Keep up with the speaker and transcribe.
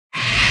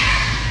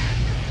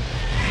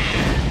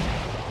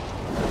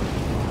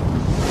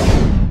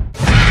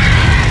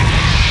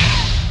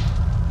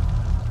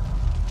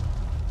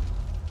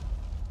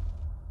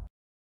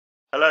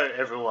Hello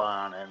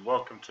everyone and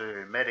welcome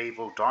to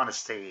Medieval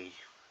Dynasty.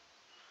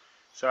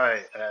 So,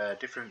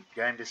 different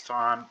game this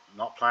time,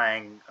 not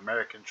playing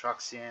American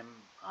Truck Sim,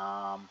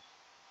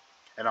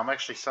 and I'm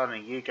actually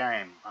starting a new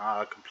game,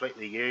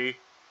 completely new,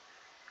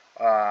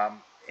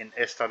 in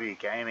SW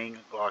Gaming.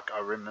 Like I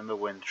remember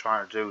when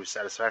trying to do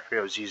Satisfactory,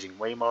 I was using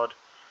WeMod.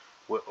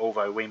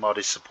 Although WeMod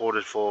is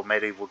supported for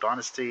Medieval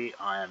Dynasty,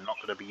 I am not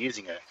going to be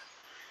using it.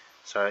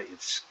 So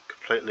it's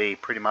completely,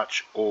 pretty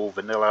much all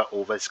vanilla,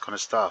 all this kind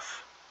of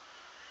stuff.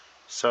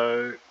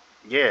 So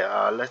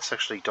yeah, let's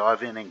actually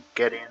dive in and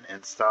get in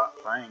and start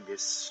playing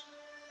this.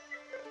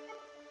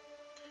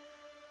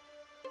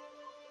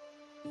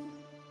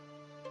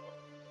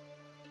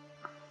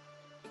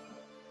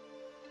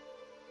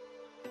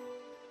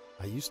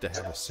 I used to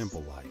have a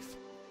simple life.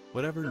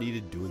 Whatever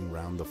needed doing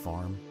round the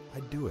farm,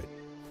 I'd do it.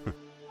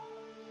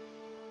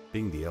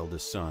 Being the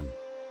eldest son,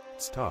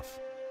 it's tough.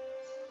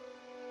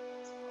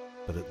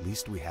 But at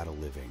least we had a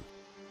living,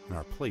 and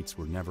our plates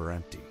were never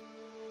empty.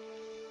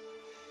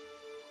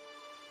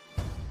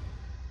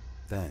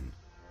 Then,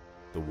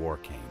 the war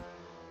came.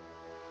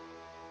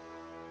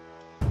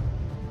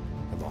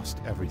 I lost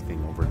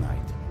everything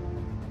overnight.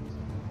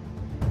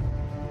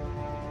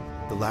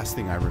 The last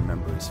thing I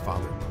remember is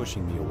Father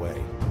pushing me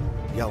away,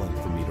 yelling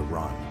for me to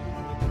run,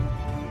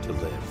 to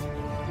live.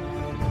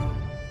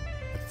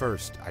 At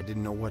first, I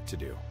didn't know what to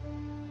do.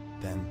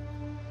 Then,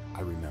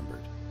 I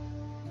remembered.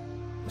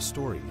 A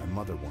story my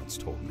mother once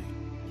told me.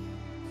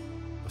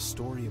 A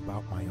story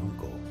about my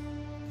uncle,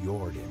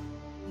 Jordan.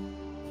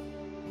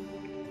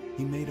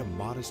 He made a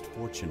modest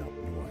fortune up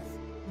north,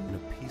 in a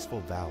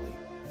peaceful valley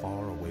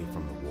far away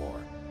from the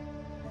war.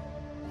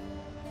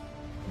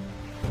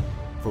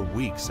 For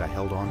weeks I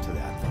held on to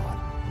that thought,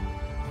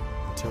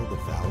 until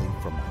the valley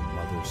from my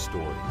mother's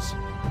stories.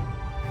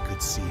 I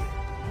could see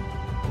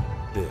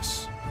it.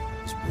 This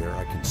is where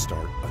I can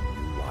start a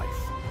new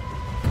life.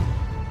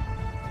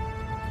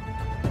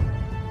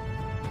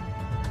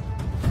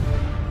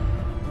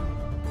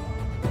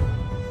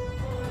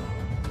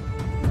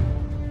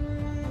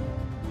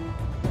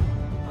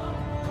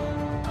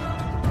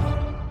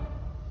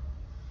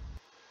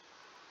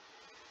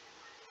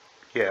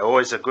 Yeah,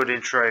 always a good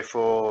intro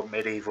for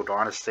Medieval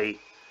Dynasty.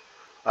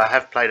 I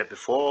have played it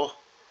before,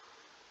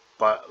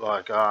 but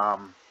like I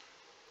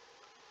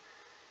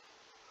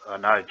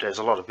know there's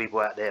a lot of people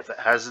out there that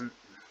hasn't,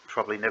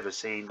 probably never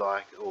seen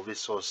like all this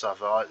sort of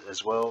stuff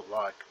as well.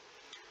 Like,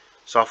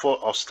 so I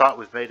thought I'll start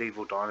with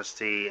Medieval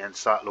Dynasty and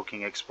start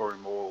looking,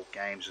 exploring more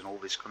games and all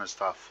this kind of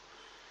stuff.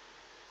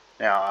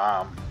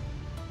 Now,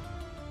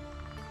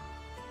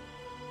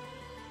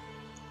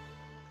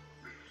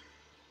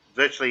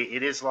 virtually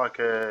it is like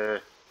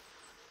a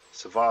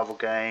survival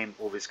game,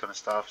 all this kind of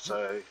stuff.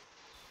 So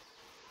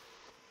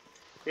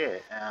yeah,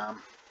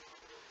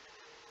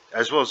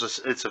 as well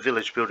as it's a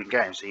village building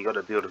game, so you got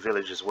to build a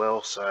village as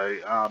well. So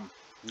I'm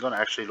going to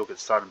actually look at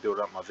starting to build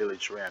up my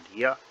village around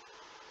here.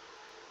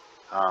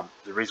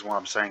 The reason why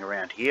I'm saying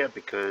around here,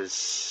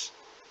 because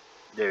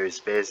there is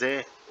bears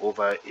there,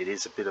 although it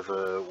is a bit of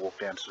a walk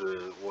down to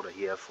the water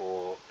here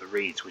for the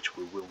reeds, which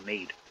we will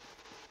need.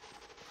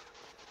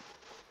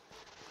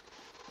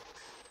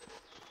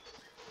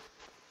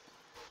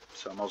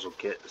 So I might as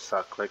well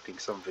start collecting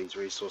some of these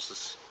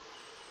resources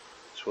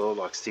as well,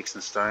 like sticks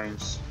and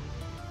stones.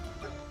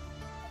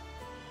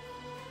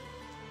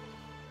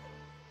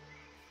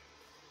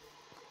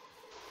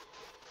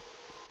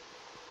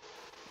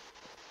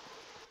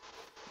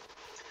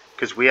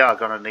 Because we are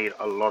going to need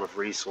a lot of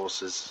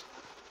resources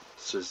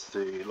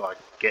to like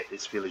get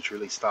this village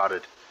really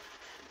started.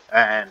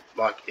 And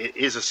like it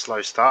is a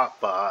slow start,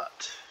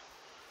 but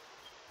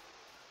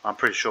I'm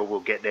pretty sure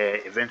we'll get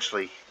there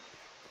eventually.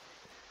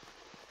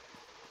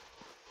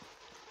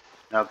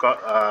 Now I've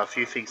got a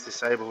few things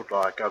disabled,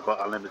 like I've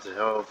got unlimited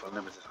health,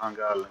 unlimited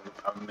hunger,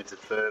 unlimited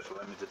thirst,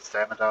 unlimited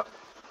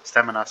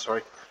stamina,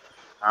 sorry.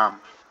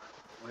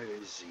 Where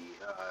is he?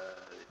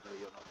 No,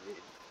 you're not here.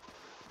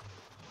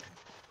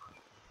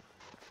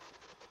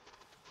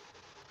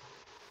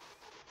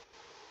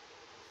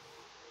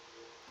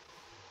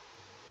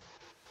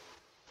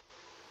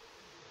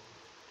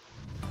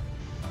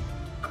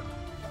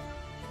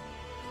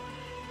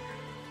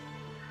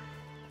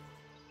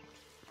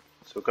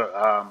 So we've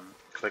got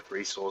collect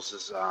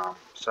resources.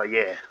 So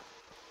yeah.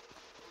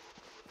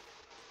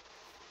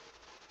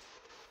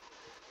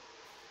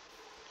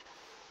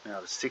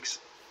 Now the sticks.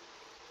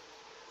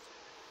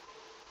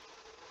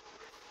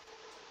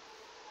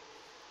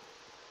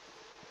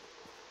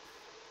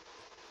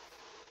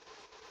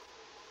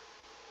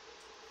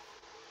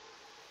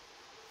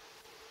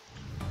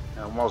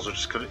 Now I might as well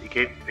just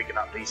keep picking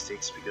up these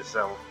sticks because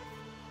they'll.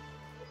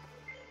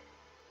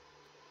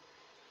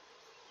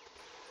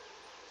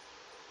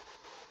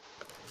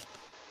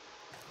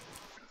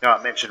 Now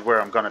I mentioned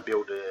where I'm going to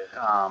build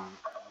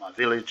my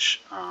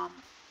village.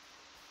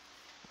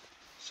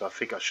 So I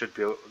think I should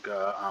go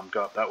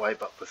up that way,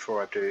 but before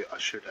I do, I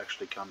should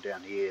actually come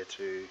down here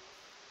to.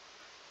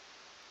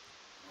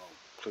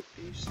 I'll click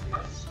these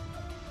stairs.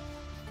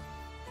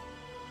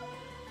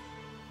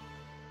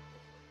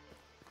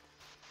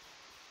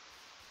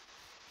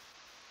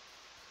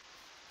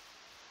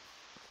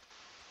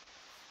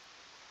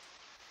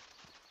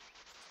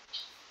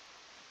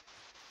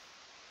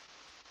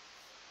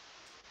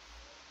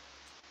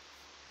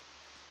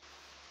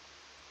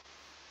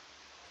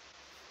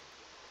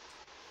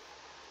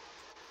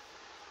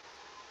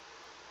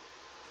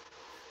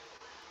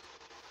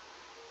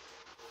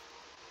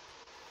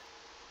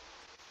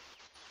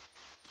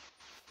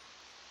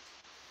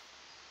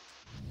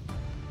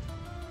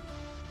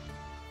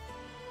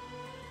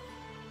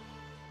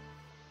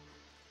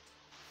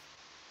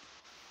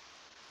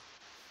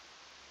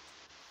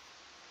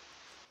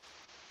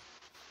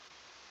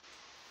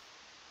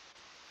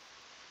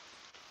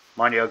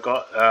 Mind you, I've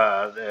got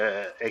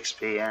the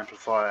XP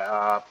amplifier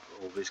up,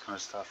 all this kind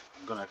of stuff.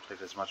 I'm going to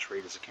collect as much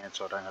read as I can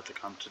so I don't have to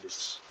come to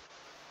this.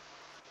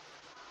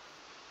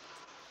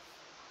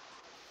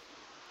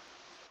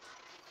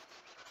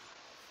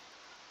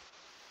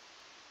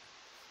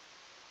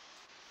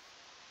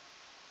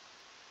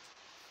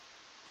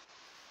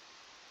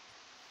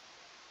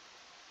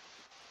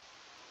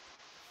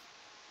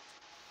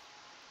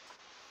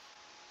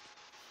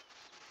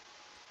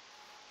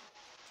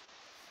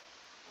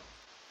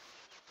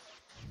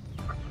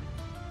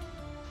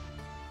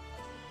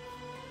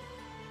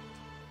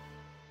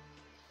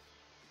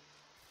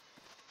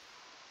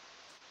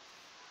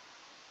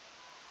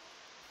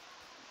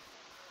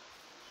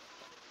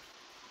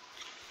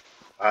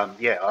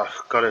 Yeah, I've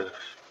got to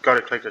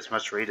collect as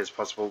much read as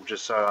possible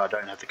just so I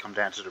don't have to come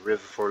down to the river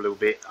for a little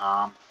bit.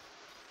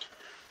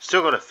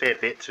 Still got a fair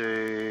bit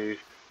to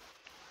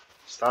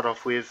start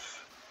off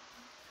with.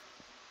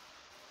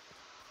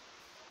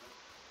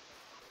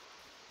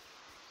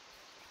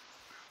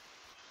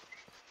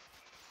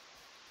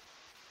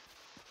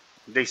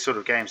 These sort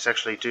of games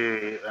actually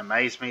do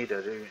amaze me,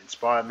 they do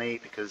inspire me,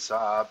 because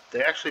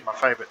they're actually my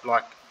favourite.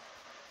 Like,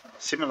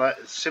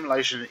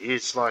 simulation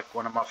is like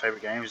one of my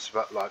favourite games,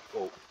 but like,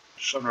 well,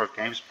 genre of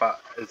games, but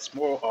it's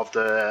more of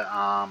the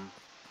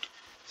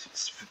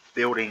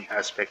building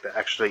aspect that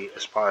actually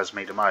inspires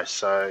me the most.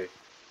 So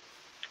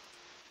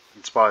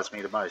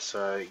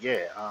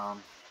yeah.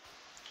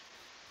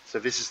 So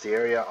this is the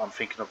area I'm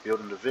thinking of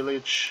building the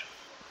village.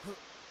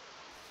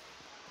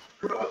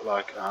 But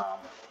like,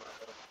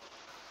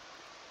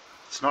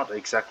 it's not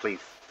exactly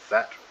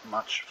that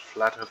much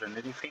flatter than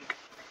anything,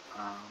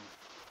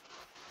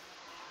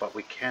 but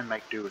we can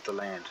make do with the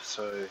land.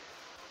 So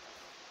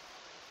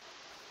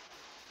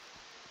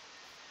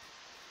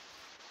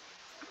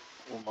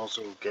we'll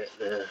also get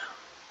there.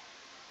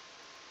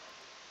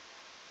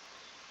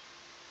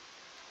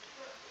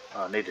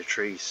 I need the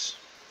trees.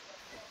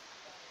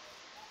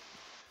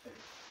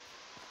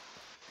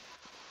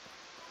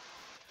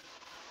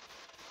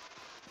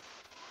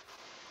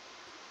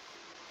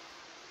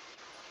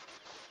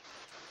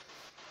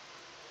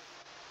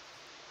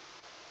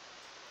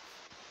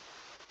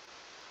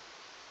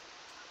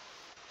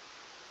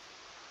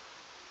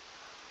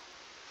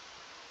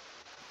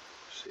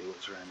 See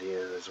what's around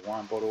here. There's a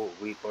wine bottle,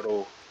 a wheat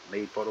bottle,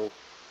 mead bottle.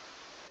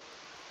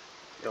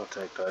 Yeah, I'll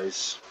take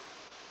those.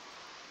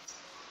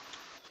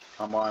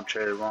 Plum wine,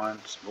 cherry wine,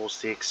 some more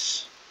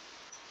sticks.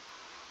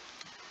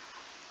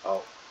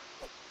 Oh.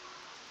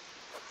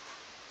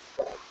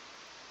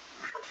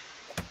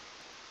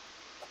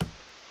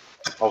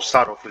 I'll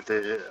start off with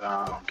the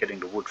getting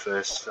the wood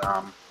first.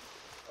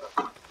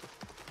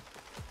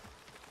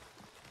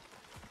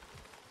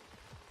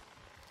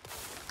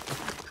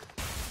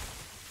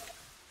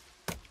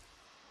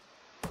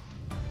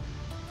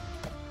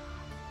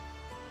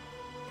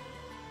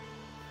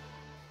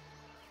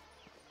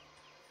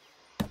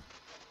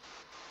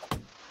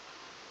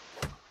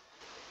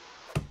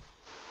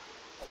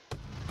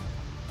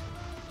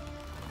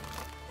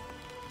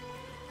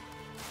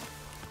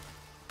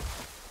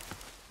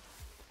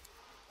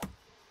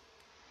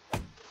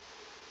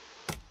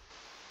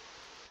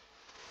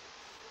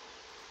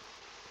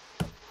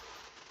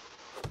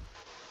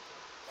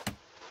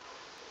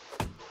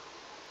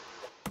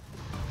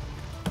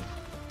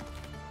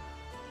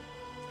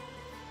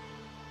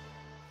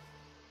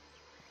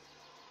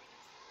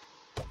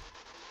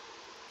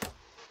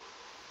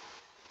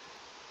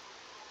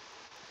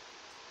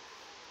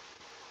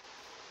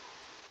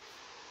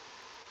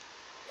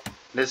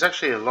 There's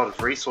actually a lot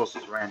of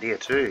resources around here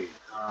too.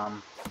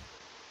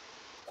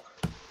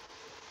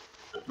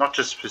 Not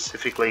just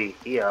specifically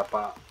here,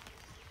 but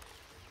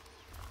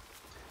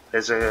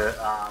there's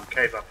a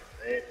cave up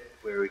there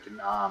where we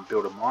can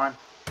build a mine.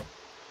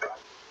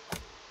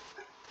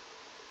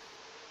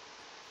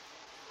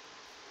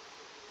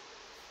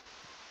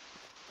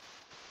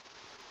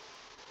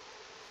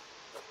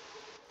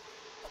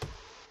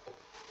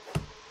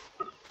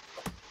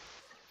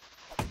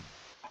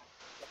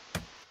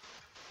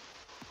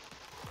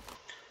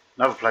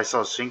 Another place I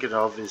was thinking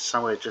of is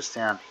somewhere just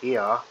down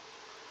here,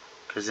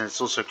 because then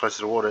it's also close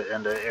to the water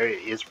and the area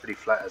is pretty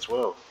flat as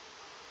well.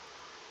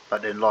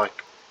 But then,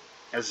 like,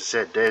 as I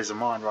said, there's a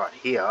mine right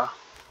here,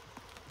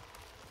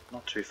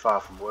 not too far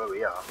from where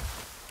we are.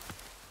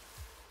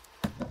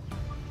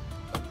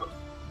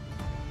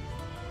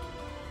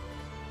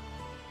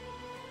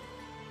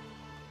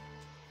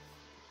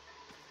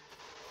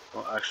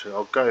 Well, actually,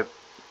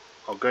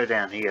 I'll go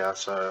down here,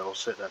 so I'll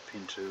set that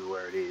pin to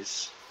where it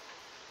is.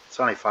 It's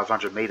only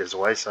 500 meters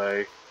away,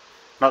 so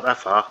not that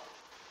far.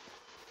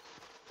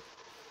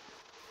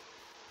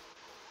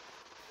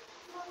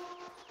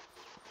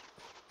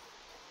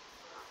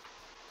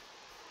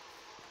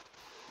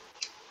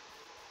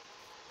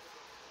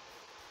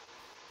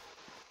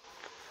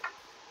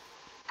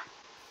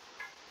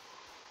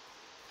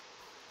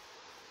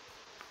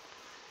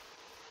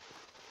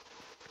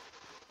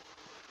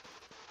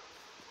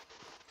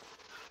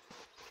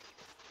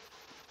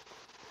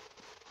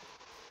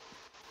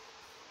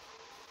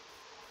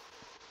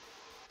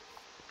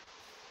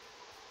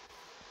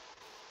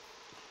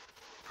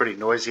 pretty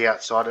noisy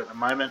outside at the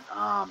moment.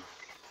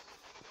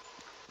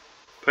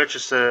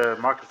 Purchased a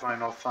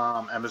microphone off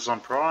Amazon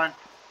Prime.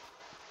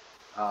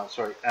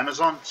 Sorry,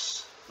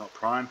 Amazon's, not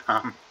Prime.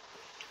 I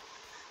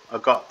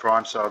got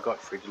Prime, so I got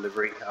free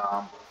delivery.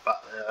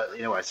 But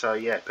anyway, so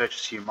yeah,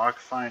 purchased a new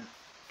microphone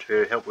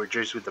to help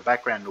reduce with the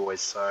background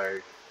noise. So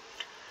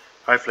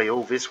hopefully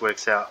all this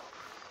works out.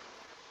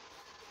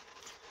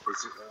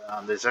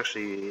 There's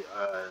actually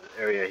an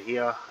area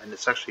here, and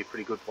it's actually a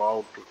pretty good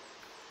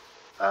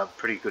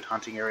pretty good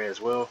hunting area as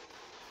well,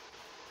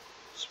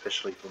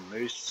 especially for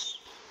moose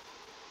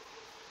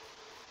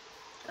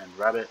and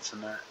rabbits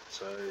and that.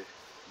 So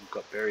we've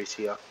got berries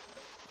here.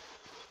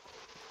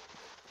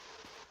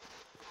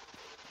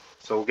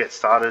 So we'll get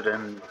started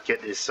and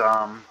get this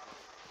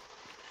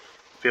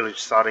village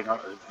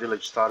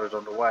started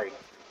on the way.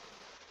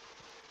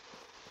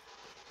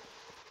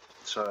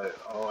 So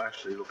I'll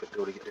actually look at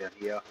building it down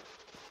here.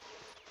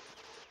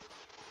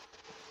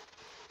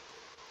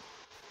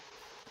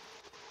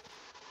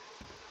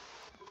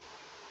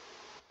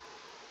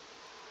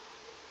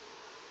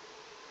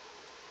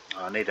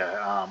 I need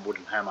a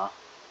wooden hammer.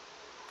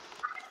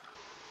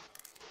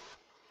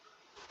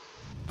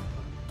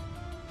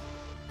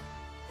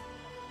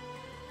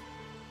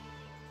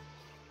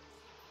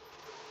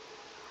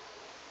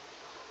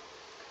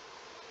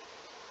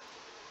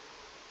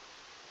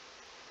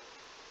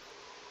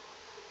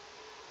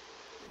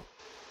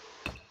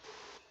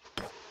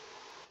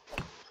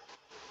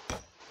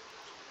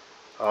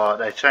 Oh,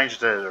 they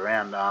changed it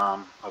around.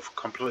 I've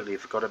completely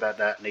forgot about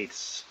that.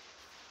 Needs.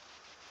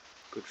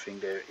 Good thing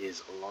there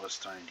is a lot of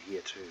stone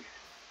here too.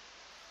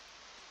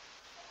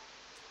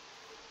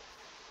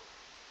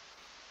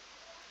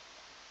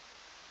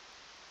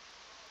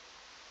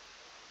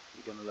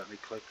 You gonna let me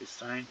collect this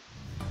stone?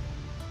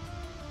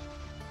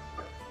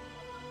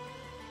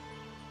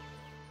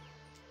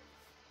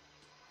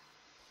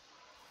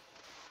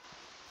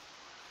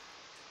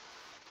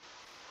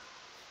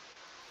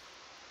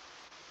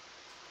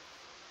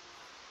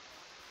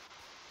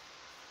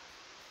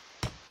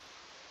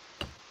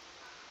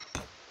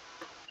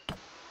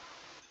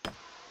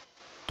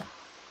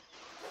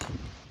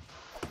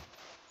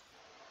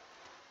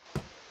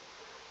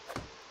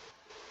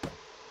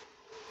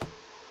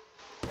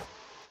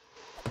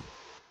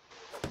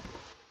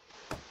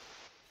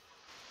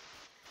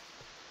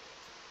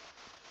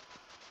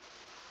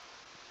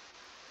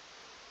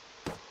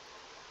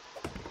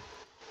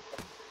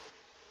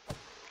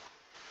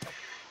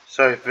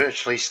 So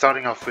virtually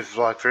starting off with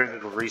like very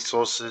little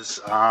resources.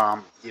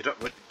 You don't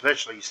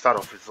virtually you start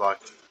off with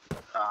like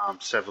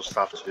several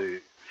stuff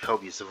to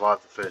help you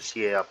survive the first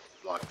year,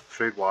 like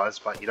food wise,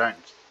 but you don't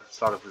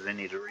start off with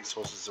any of the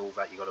resources. All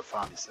that you got to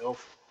farm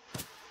yourself.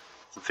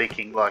 I'm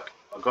thinking like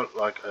I got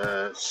like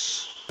a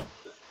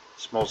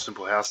small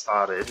simple house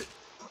started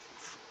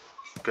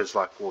because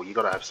like, well, you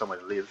got to have somewhere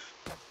to live.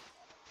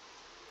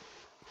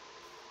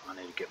 I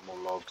need to get more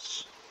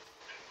logs.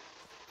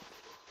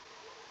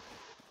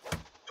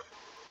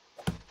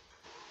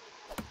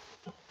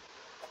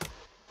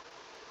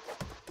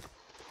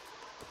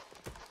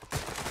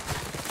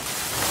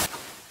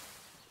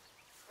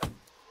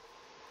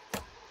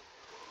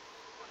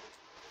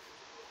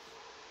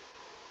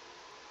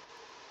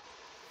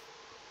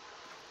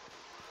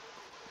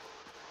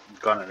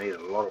 I'm gonna need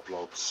a lot of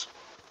logs.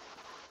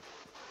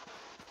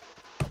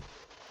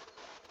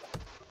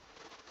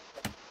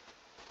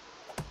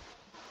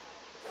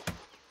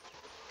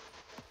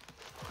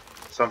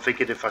 So I'm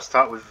thinking if I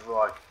start with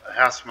like a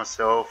house for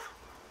myself,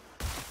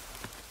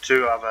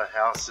 2 other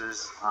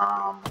houses,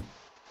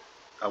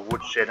 a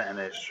wood shed and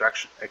an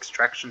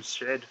extraction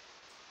shed,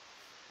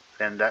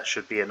 then that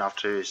should be enough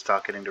to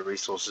start getting the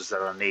resources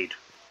that I need.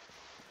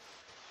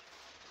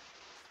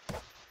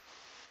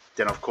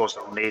 Then of course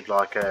I'll need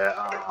like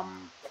a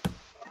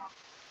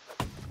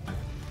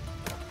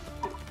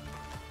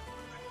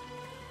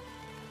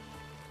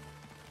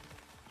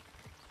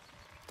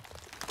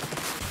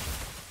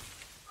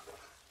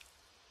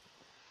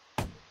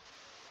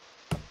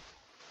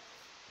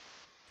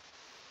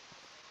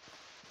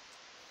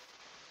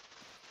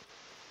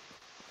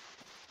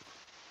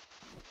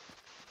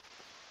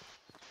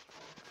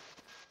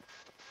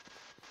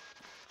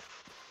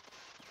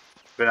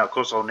but of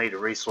course I'll need a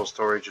resource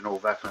storage and all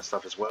that kind of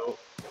stuff as well.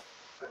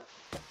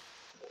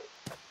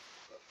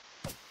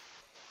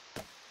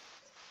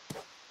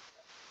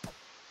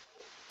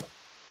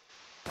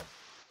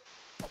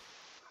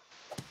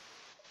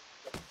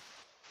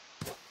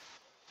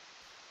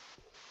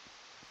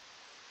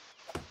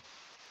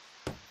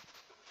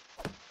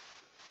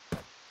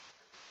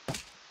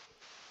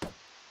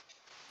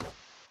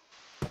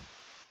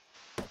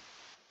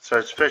 So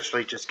it's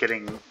virtually just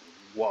getting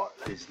what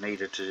is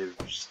needed to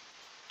just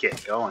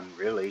get going,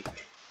 really.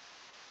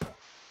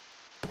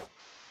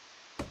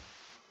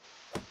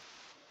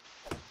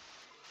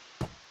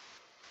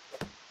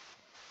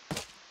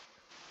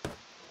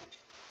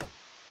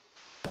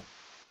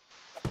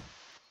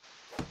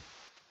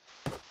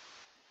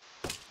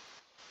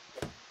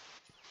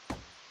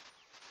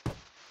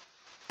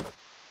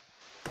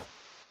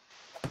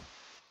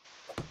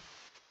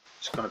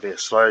 going to be a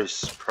slow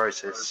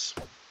process.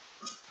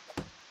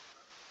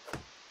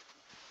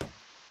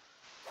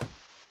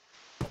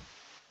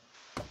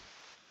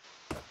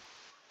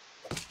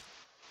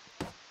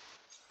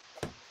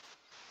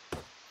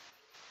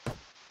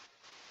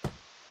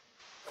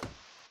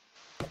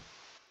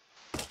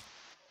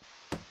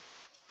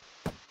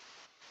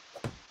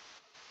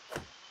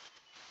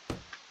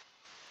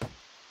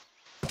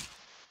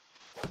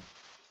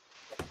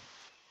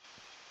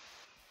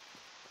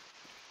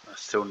 I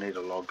still need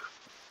a log.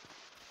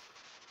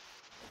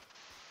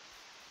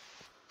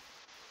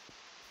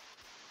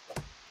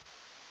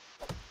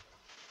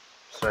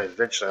 So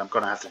eventually I'm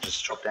going to have to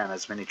just chop down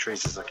as many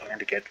trees as I can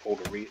to get all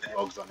the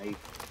logs I need.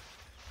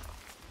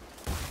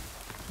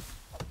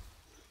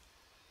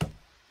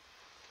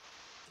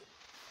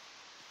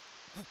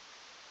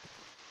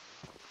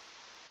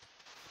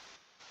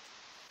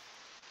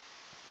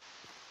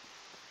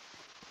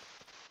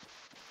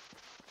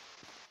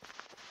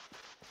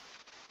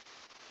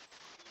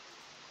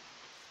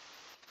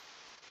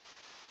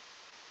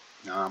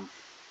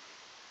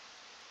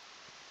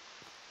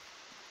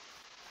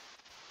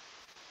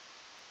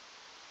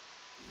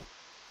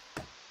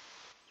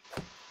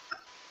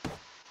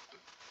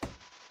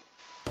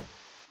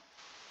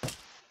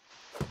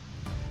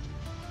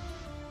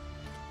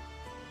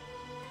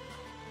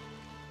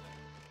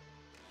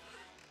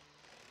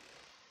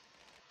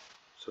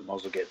 So I might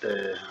as well get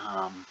the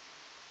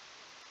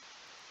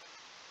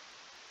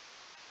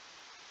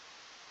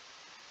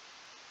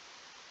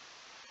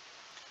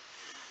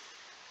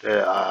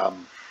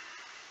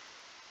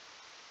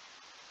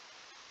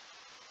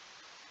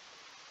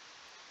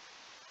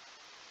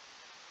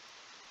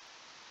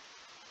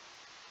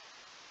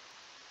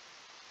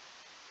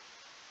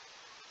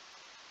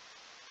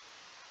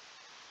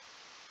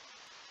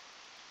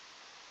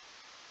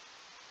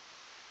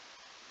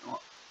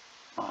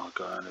oh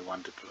god, only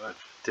one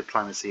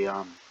diplomacy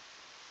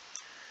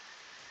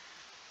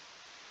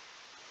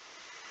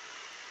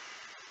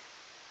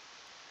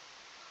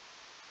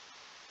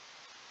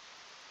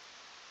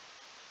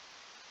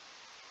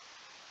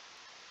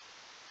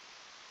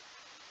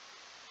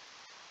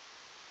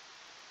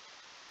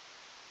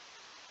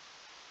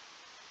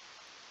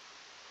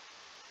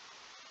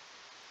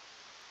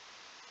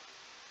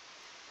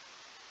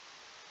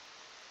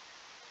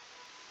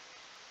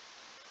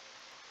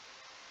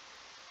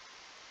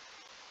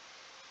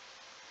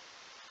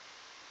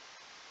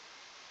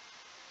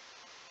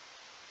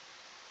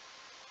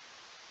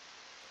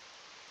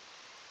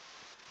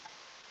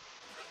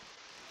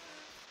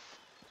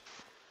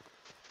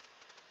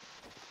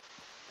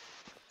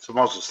so I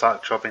might as well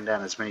start chopping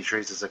down as many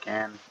trees as I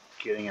can,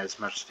 getting as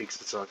much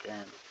sticks as I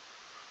can.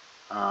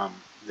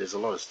 There's a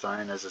lot of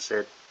stone, as I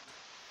said.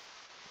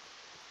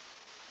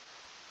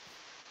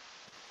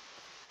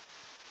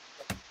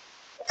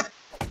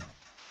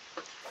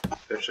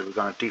 Eventually we're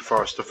going to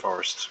deforest the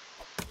forest.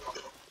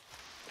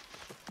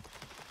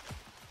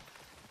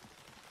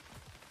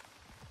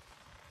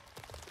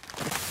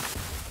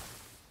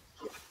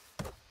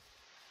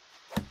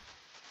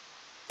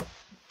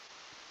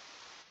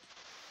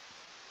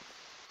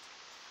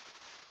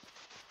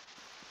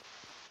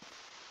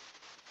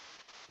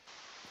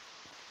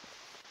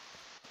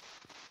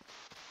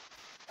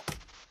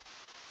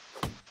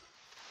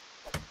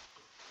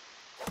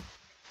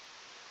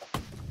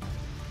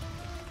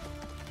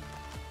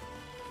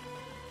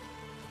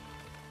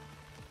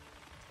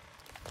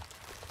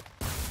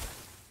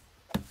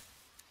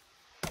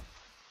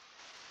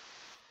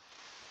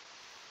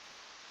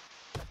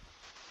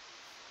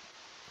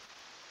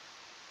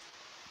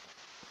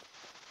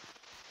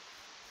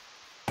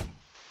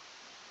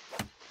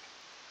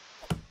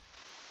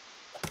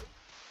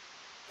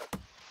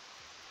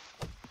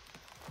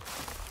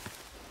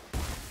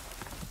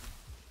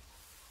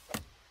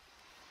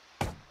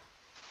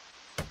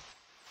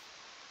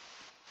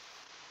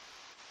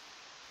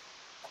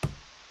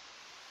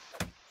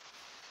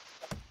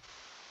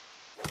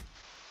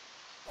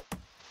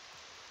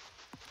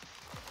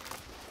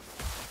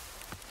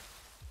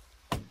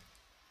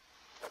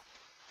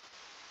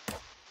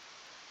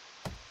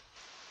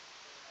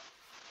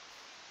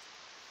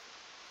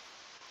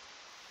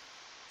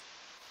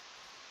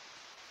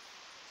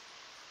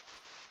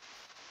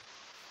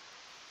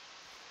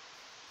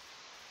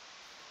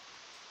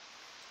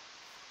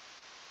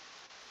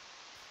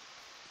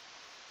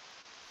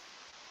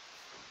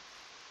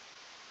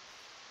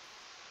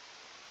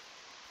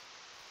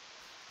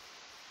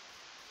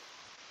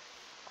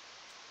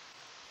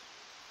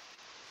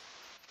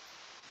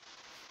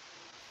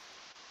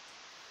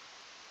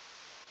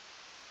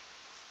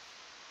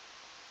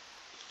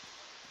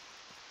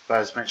 But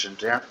as mentioned,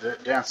 the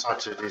downside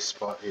to this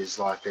spot is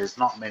like there's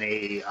not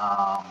many,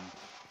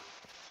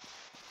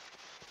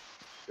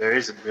 there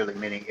isn't really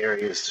many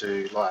areas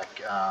to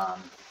like,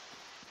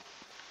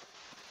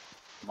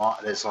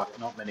 there's like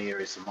not many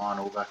areas to mine,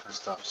 all that kind of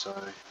stuff, so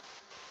I can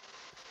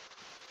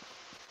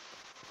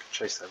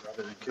chase that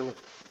rather than kill it.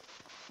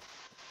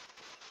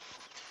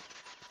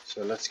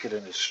 So let's get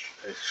an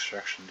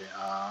extraction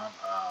down.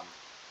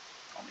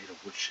 I'll need a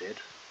woodshed.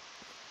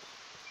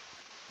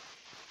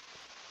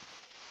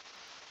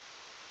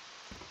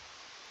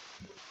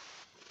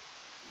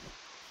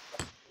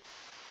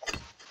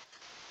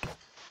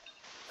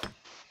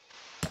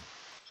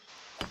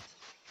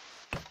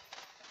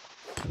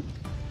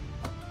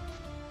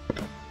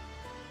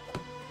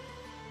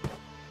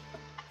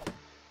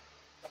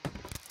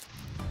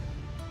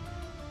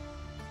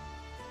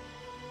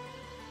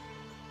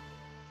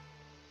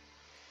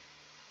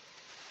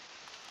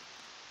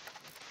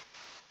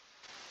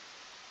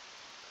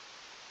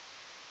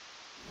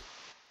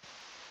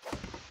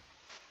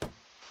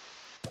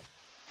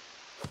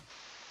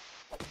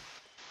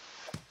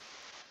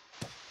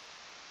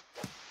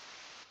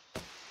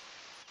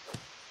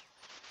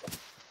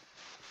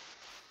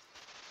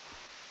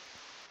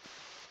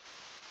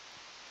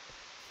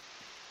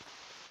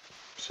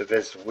 So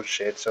there's the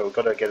woodshed. So we've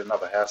got to get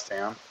another house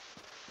down.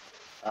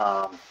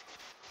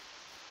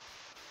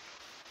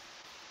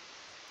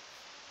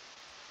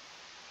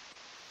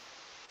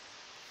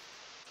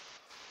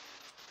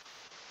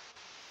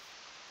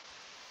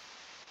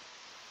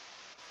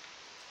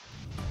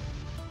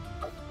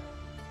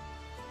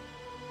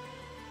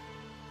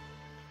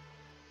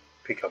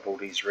 Pick up all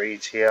these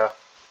reeds here.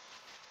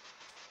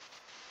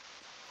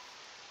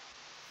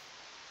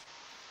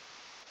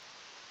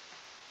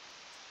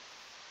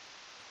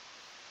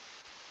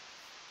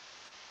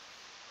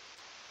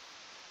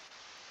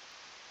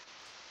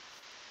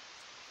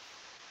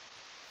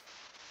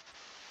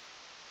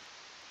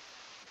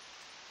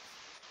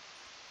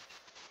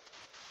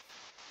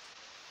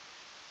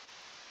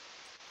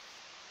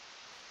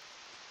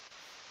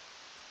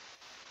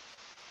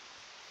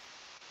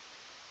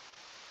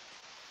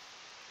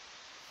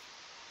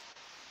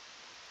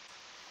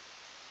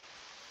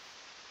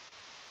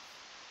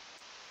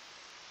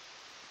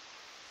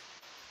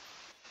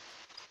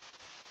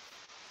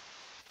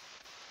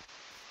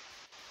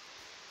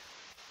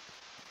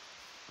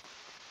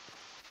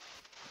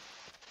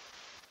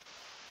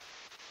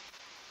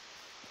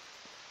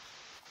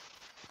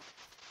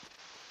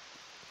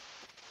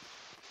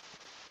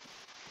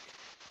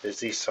 There's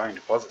these stone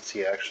deposits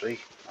here actually.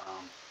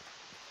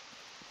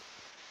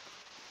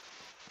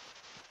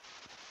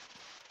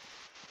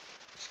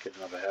 Let's get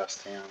another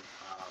house down.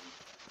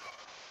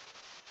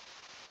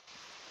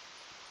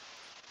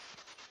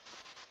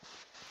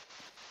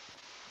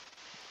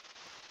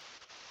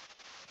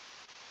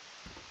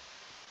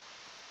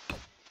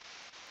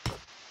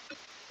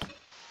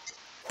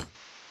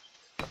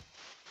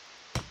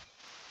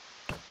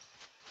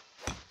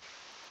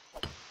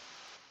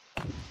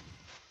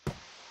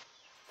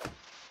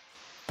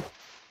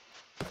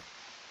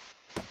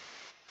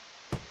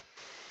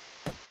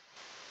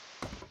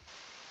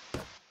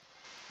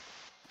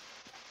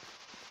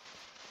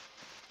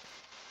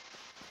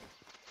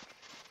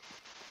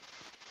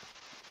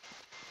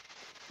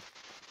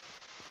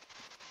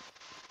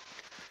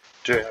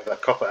 Do have a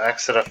copper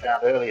axe that I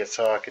found earlier,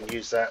 so I can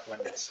use that when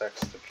this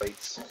axe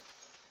depletes.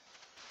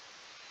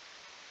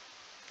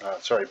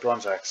 Sorry,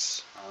 bronze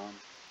axe.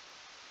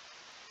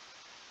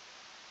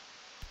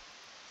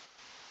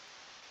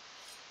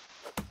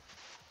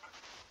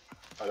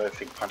 I don't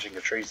think punching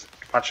the trees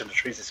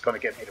is going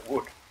to get me to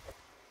wood.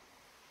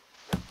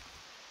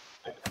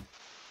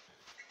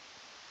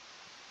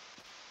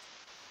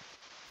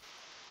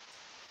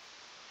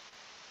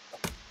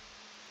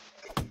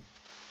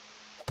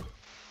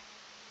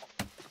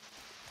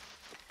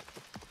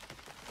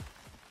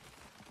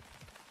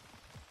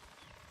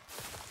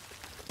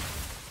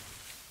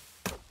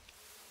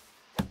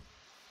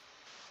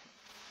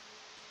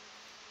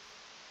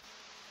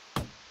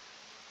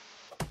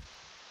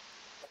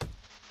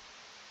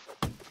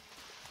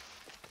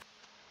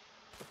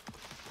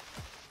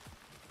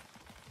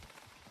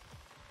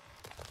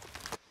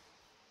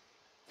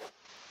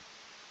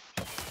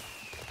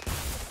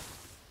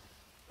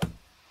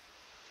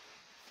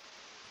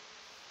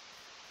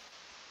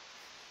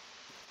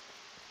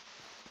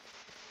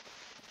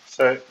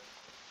 So,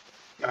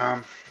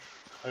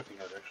 hoping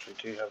I actually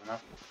do have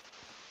enough.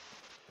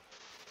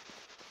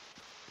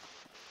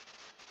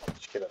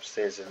 Let's get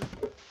upstairs and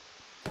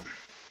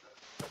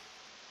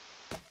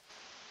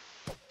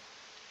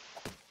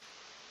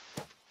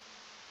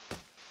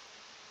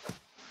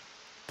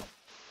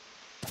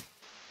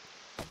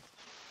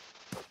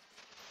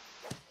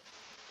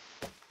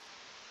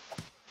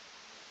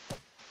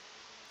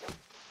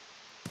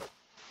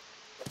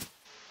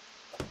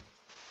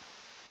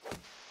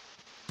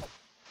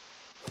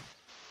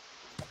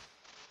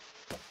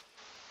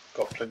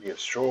got plenty of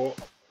straw.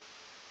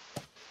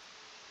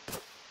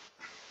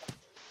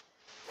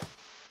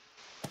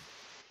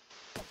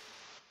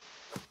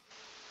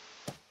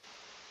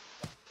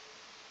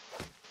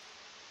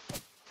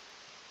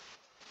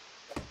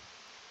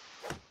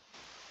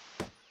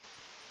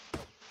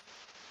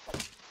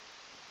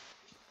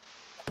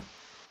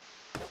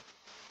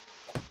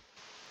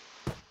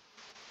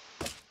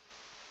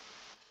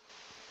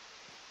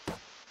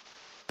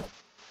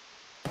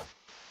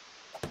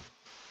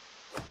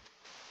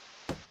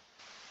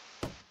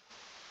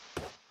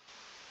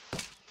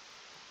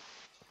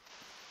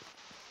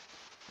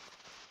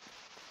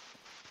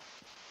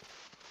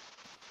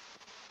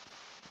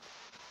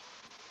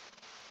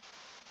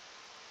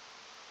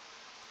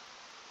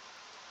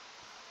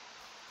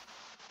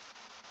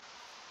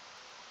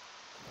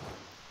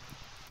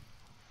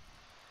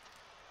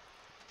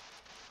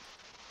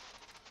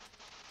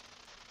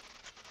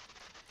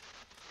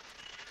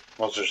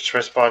 Monsters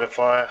stressed by the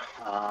fire.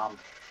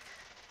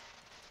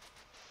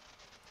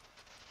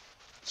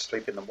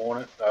 Sleep in the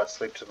morning.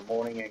 Sleep to the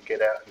morning and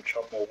get out and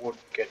chop more wood.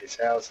 Get this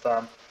house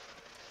done.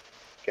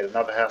 Get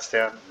another house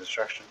down.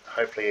 Construction.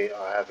 Hopefully,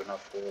 I have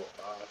enough for.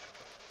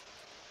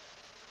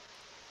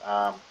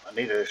 I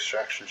need an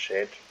extraction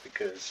shed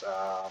because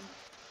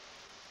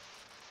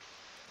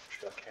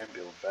actually I can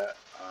build that.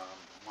 I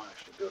might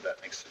actually build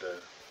that next to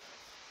the.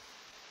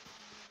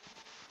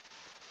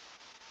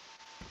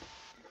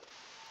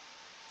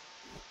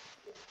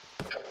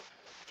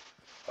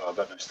 I've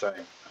got no stone.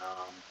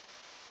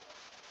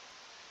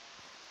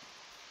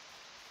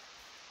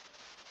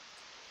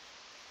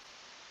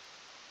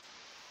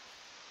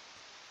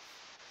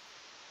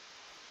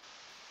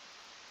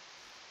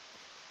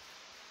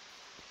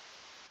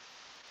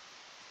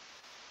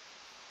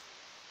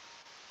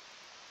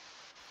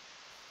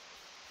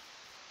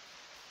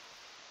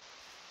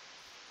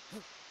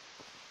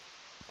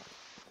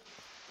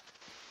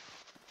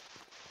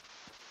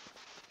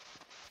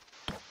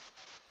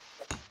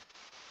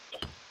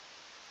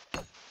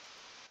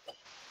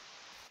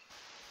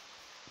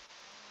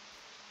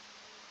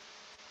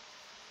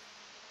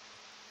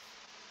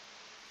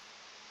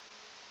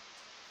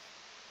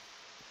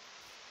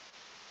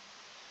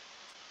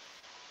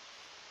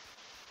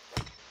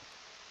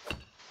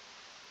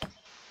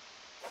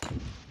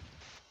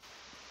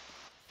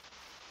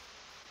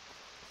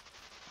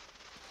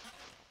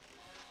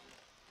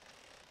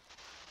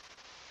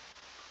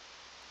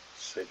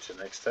 Sleep to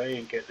the next day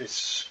and get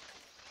this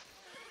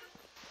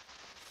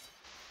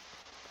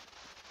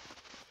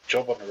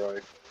job on the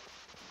road.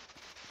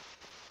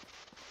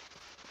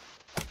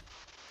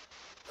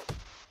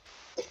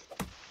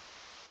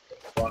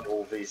 Find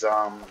all these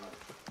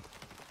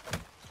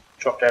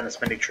chop down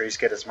as many trees,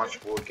 get as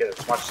much wood, get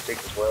as much stick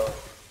as well.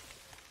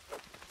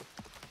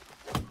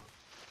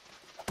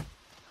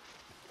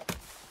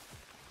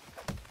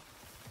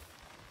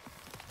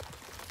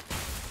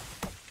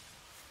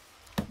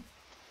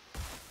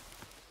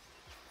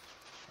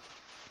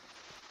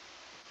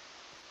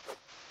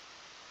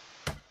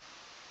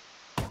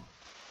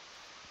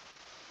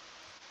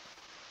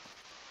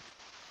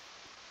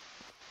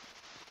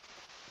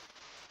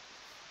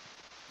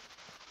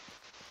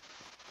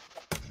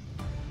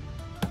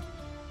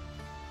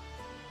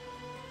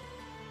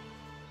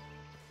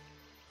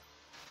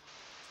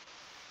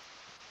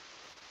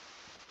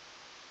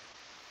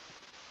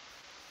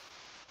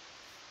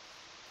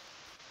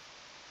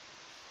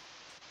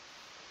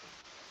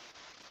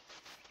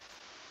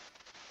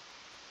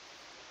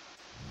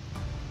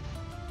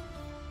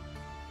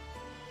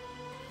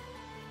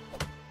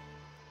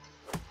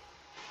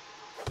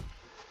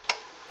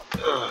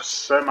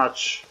 So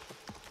much.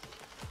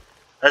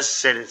 As I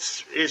said,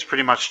 it's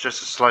pretty much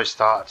just a slow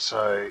start,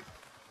 so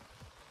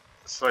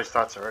slow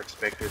starts are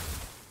expected.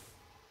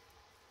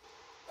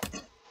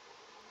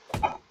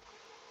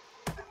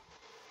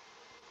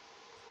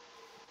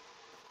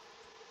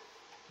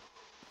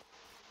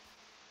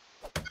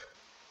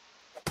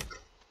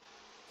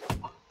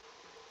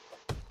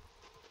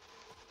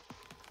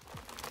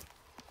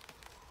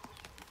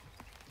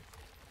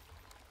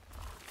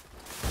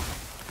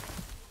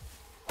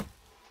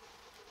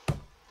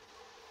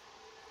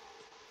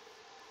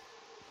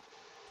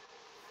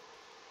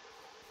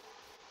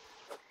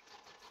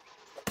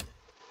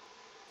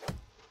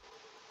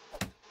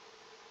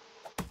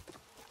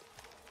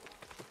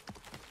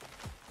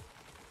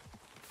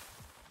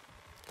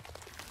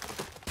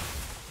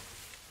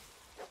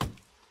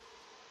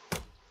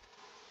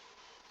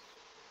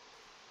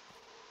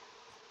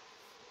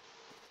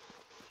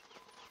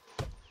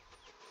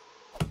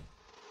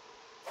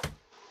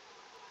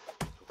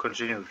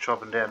 Continue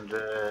chopping down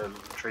the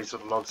trees or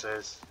the logs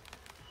as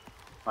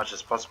much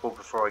as possible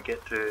before I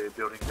get to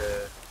building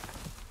the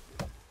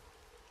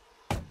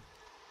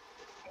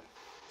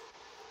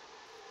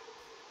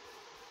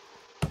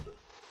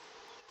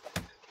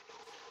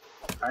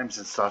homes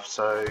and stuff,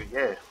 so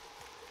yeah.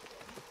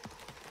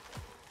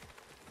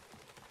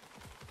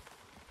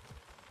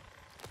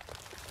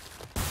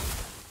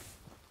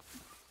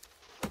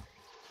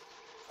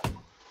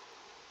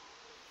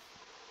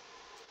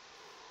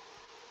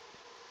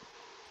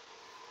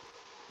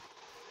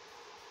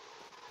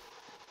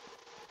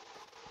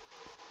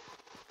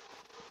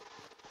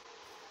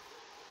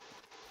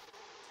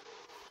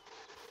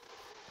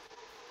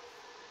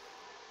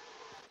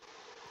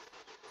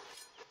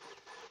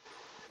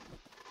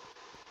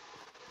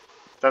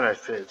 Don't know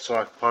if it's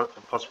like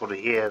possible to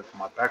hear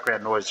my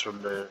background noise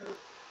from the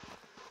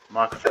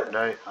microphone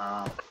though.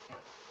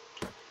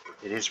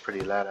 It is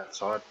pretty loud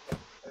outside.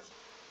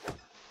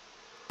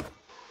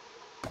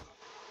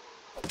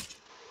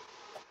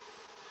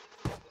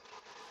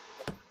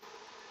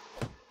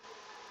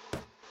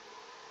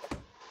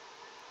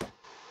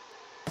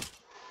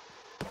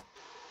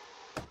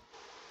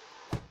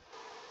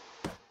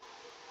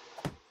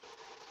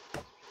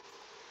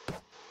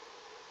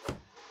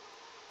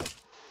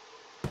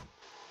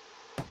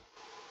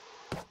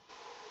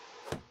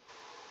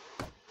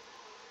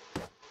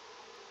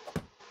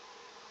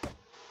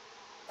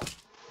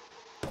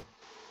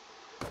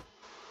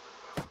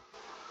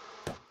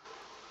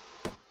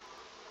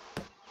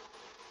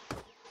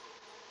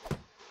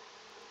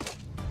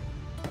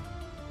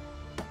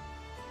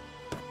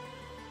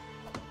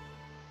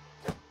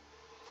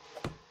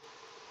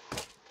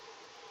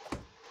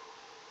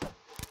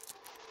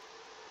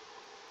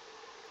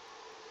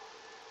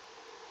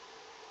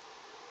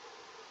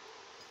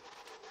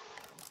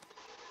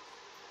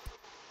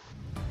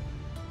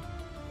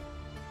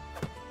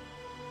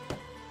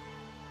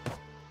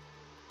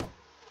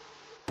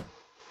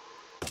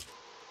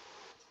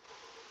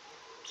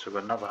 So we've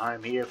got another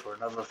home here for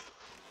another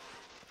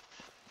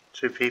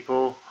 2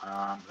 people.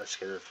 Let's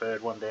get a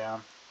third one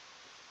down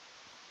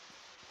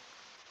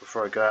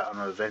before I go out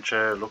on an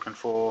adventure looking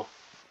for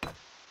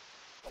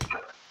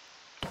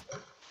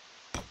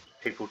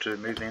people to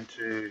move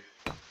into.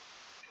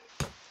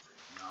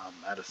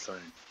 Addison.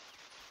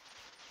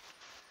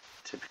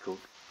 Typical.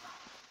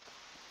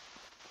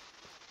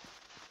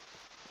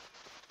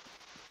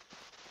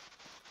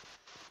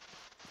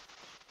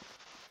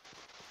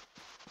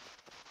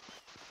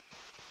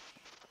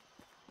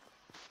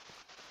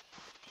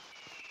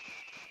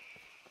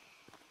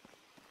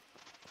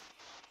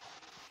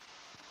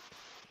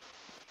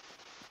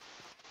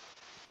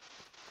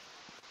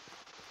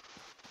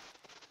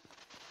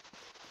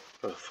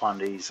 Gotta find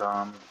these,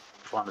 find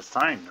a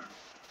stone.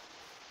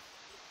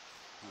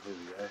 Oh, here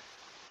we go.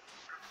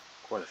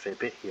 Quite a fair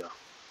bit here.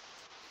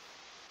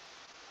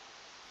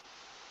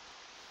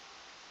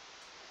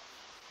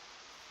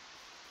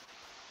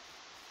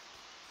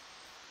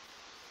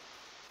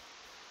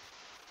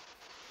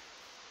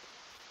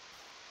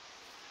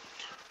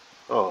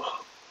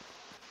 Oh,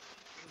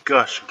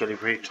 gosh, I'm getting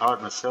pretty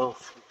tired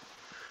myself.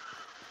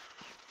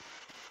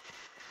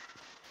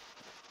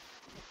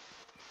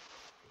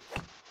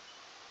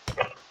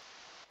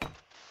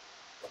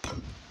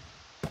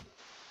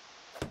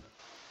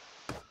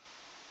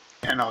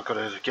 And I've got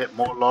to get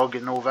more log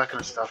and all that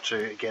kind of stuff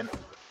too again.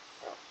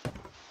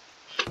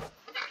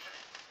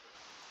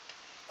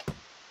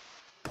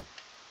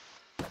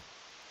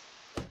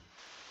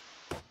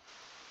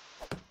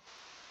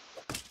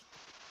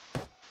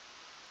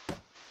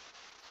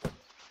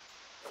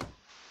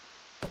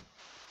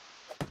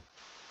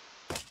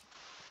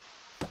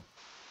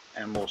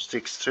 And more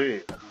sticks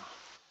too.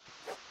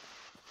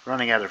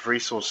 Running out of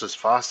resources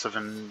faster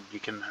than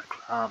you can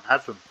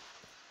have them.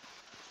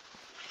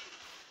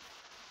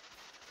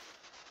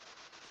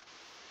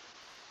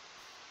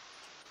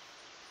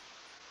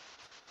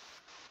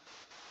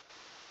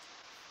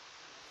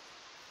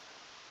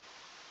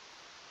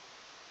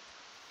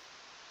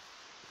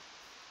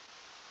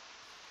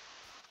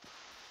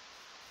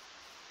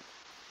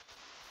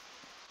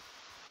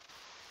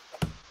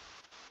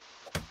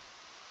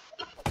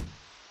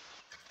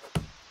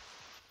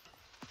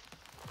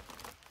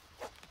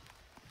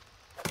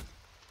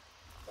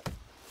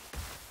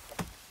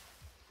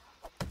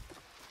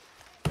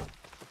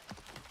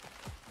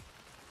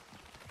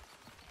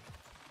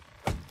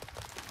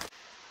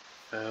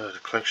 The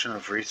collection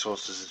of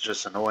resources is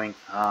just annoying.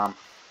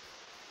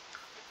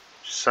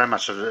 Just so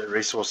much of the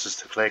resources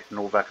to collect and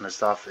all that kind of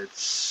stuff.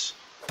 It's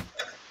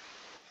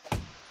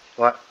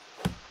like,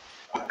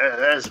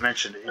 as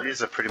mentioned, it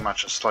is pretty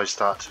much a slow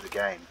start to the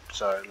game.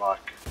 So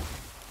like,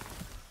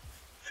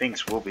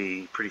 things will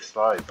be pretty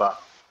slow.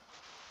 But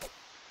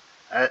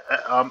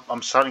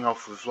I'm starting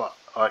off with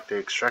like the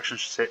extraction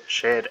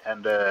shed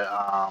and the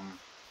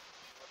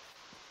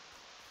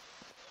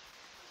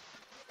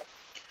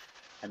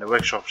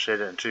workshop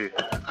shed and 2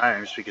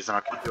 homes, because then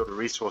I can build a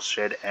resource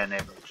shed and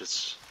then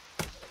just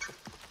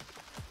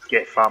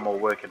get far more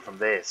working from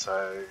there.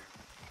 So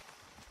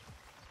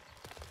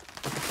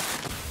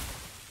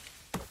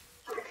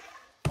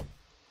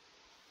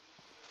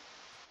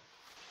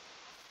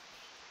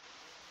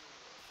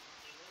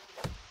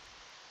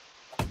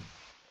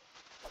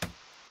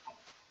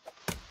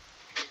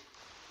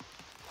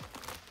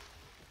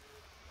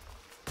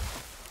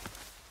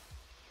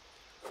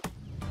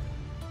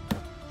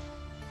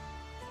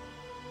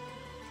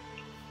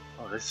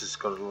this has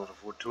got a lot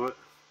of wood to it.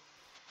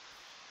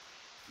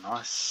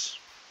 Nice.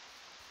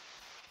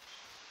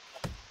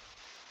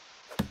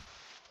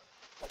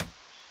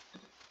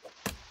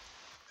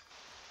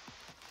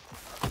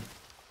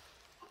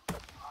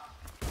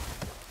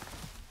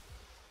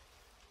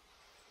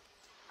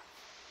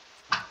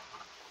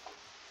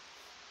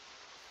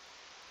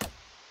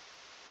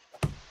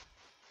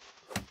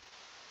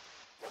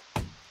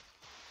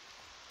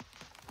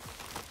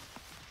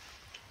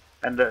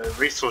 And the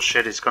resource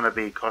shed is going to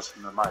be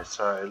costing the most,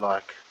 so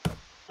like,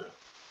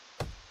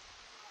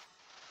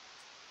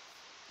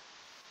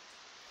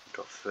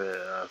 got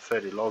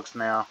 30 logs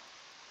now.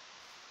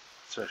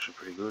 It's actually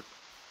pretty good.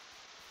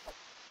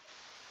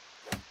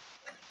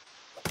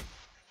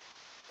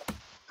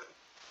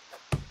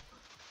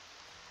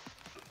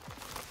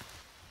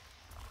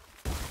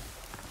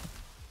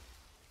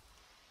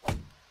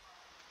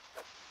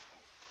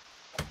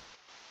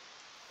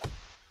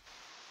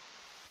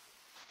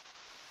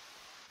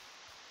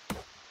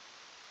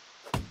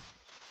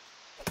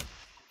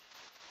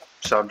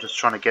 So I'm just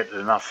trying to get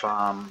enough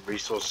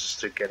resources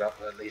to get up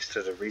at least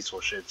to the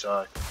resource shed,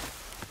 so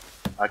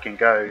I can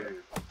go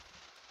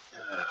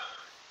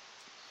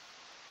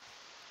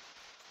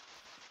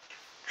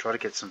try to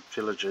get some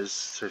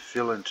villagers to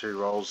fill in 2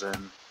 roles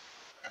and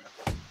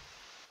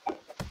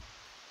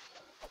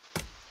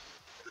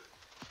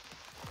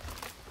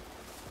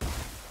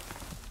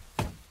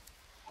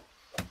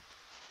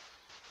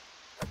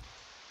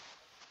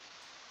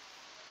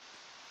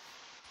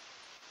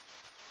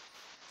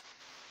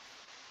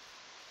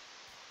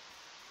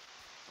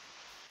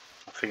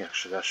think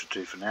actually that should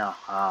do for now.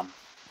 I'll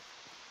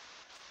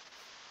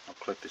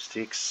collect the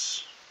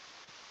sticks.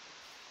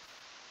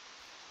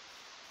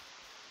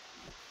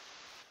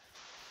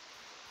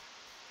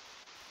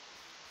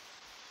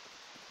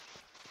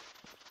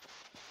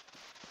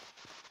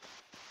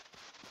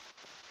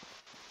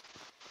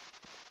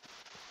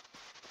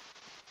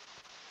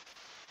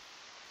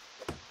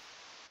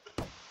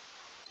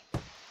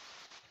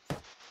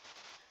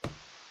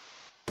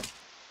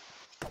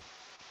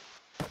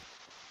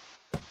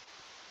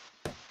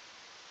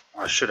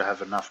 I should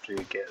have enough to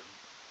get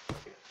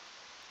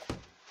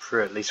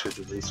through at least with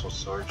the resource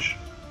storage.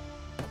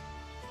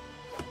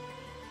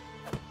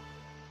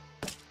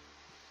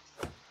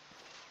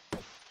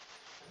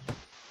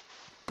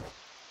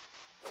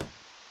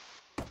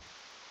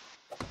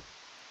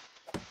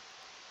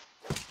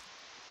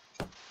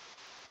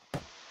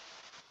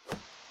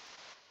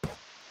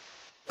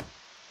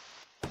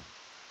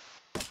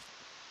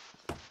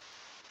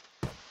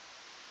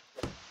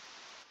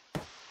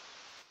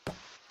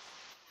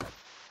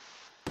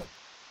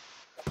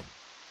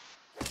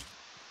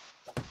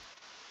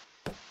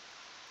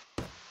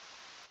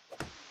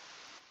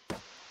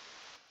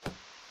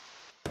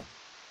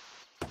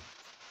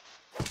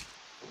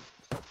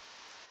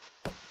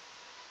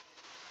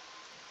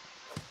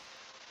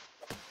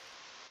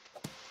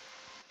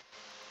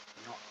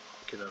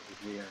 Get over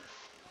here.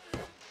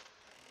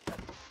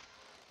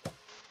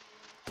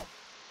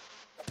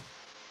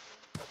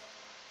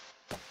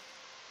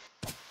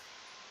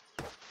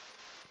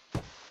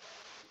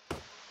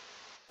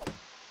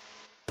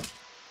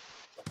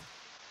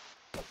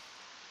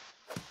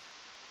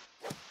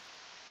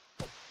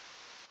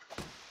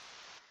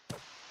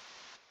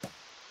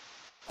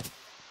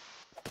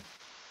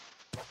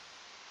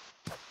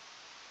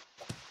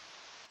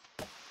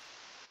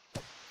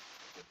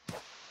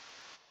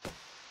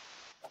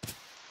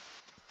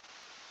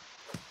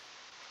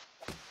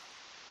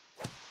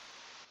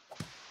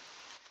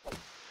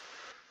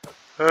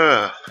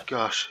 Oh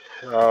gosh,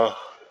 I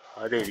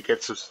need to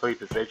get some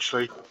sleep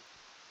eventually.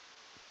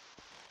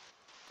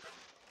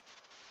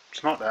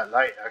 It's not that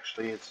late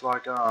actually. It's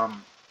like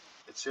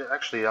it's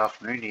actually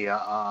afternoon here.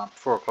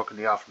 4 o'clock in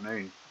the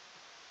afternoon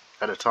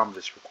at the time of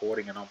this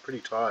recording, and I'm pretty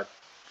tired.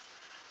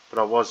 But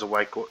I was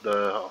awake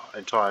the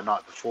entire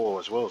night before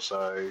as well,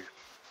 so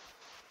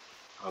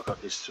I've got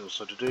this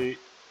also to do.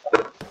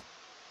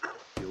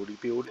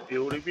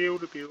 Build.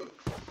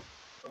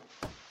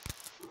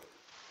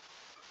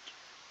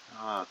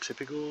 Ah,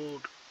 typical.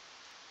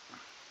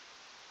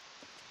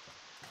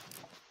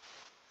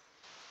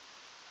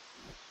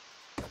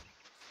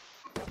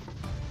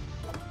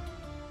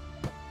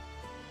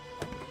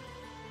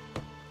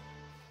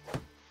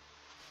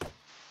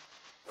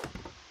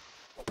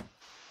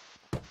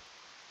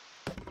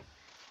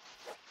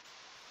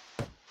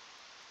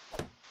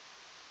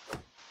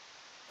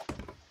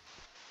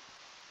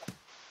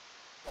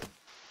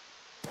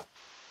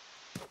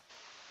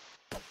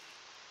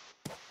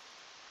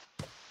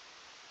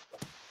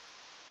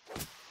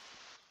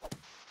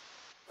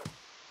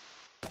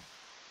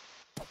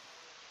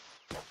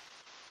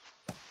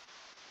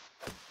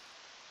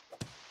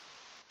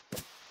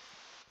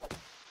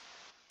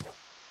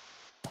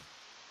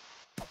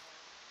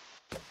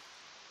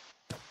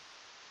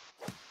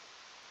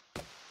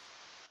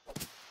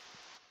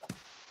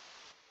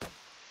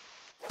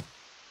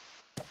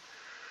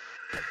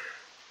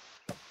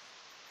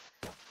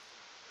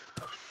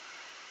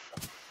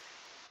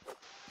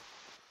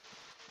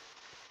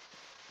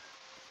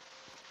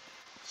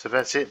 So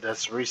that's it.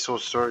 That's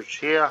resource storage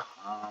here,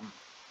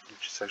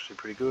 which is actually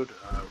pretty good.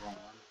 Wrong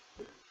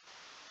one.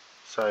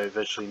 So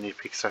virtually need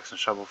pickaxe and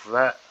shovel for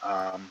that,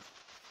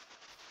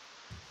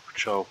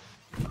 which I'll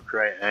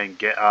create and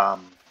get.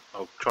 I'll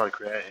try to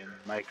create and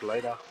make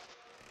later.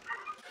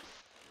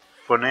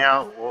 For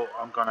now, well,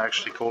 I'm gonna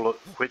actually call it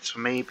quits for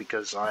me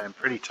because I am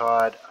pretty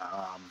tired.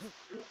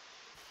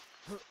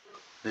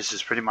 This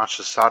is pretty much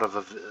the start of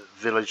a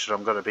village that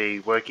I'm going to be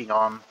working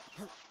on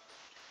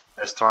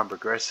as time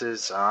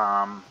progresses.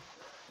 I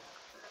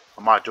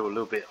might do a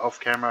little bit off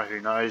camera, who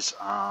knows,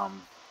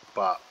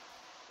 but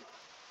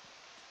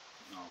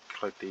I'll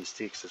collect these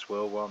sticks as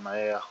well while I'm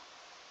there.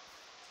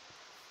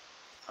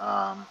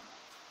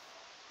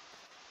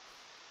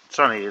 It's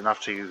only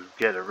enough to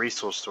get a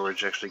resource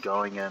storage actually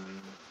going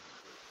and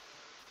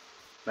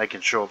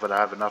making sure that I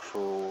have enough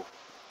for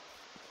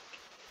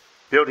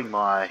building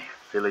my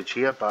village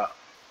here, but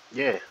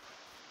yeah.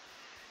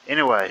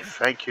 Anyway,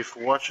 thank you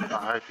for watching.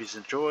 I hope you've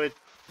enjoyed.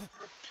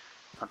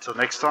 Until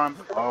next time,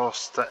 I'll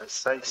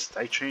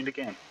stay tuned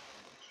again.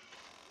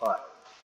 Bye.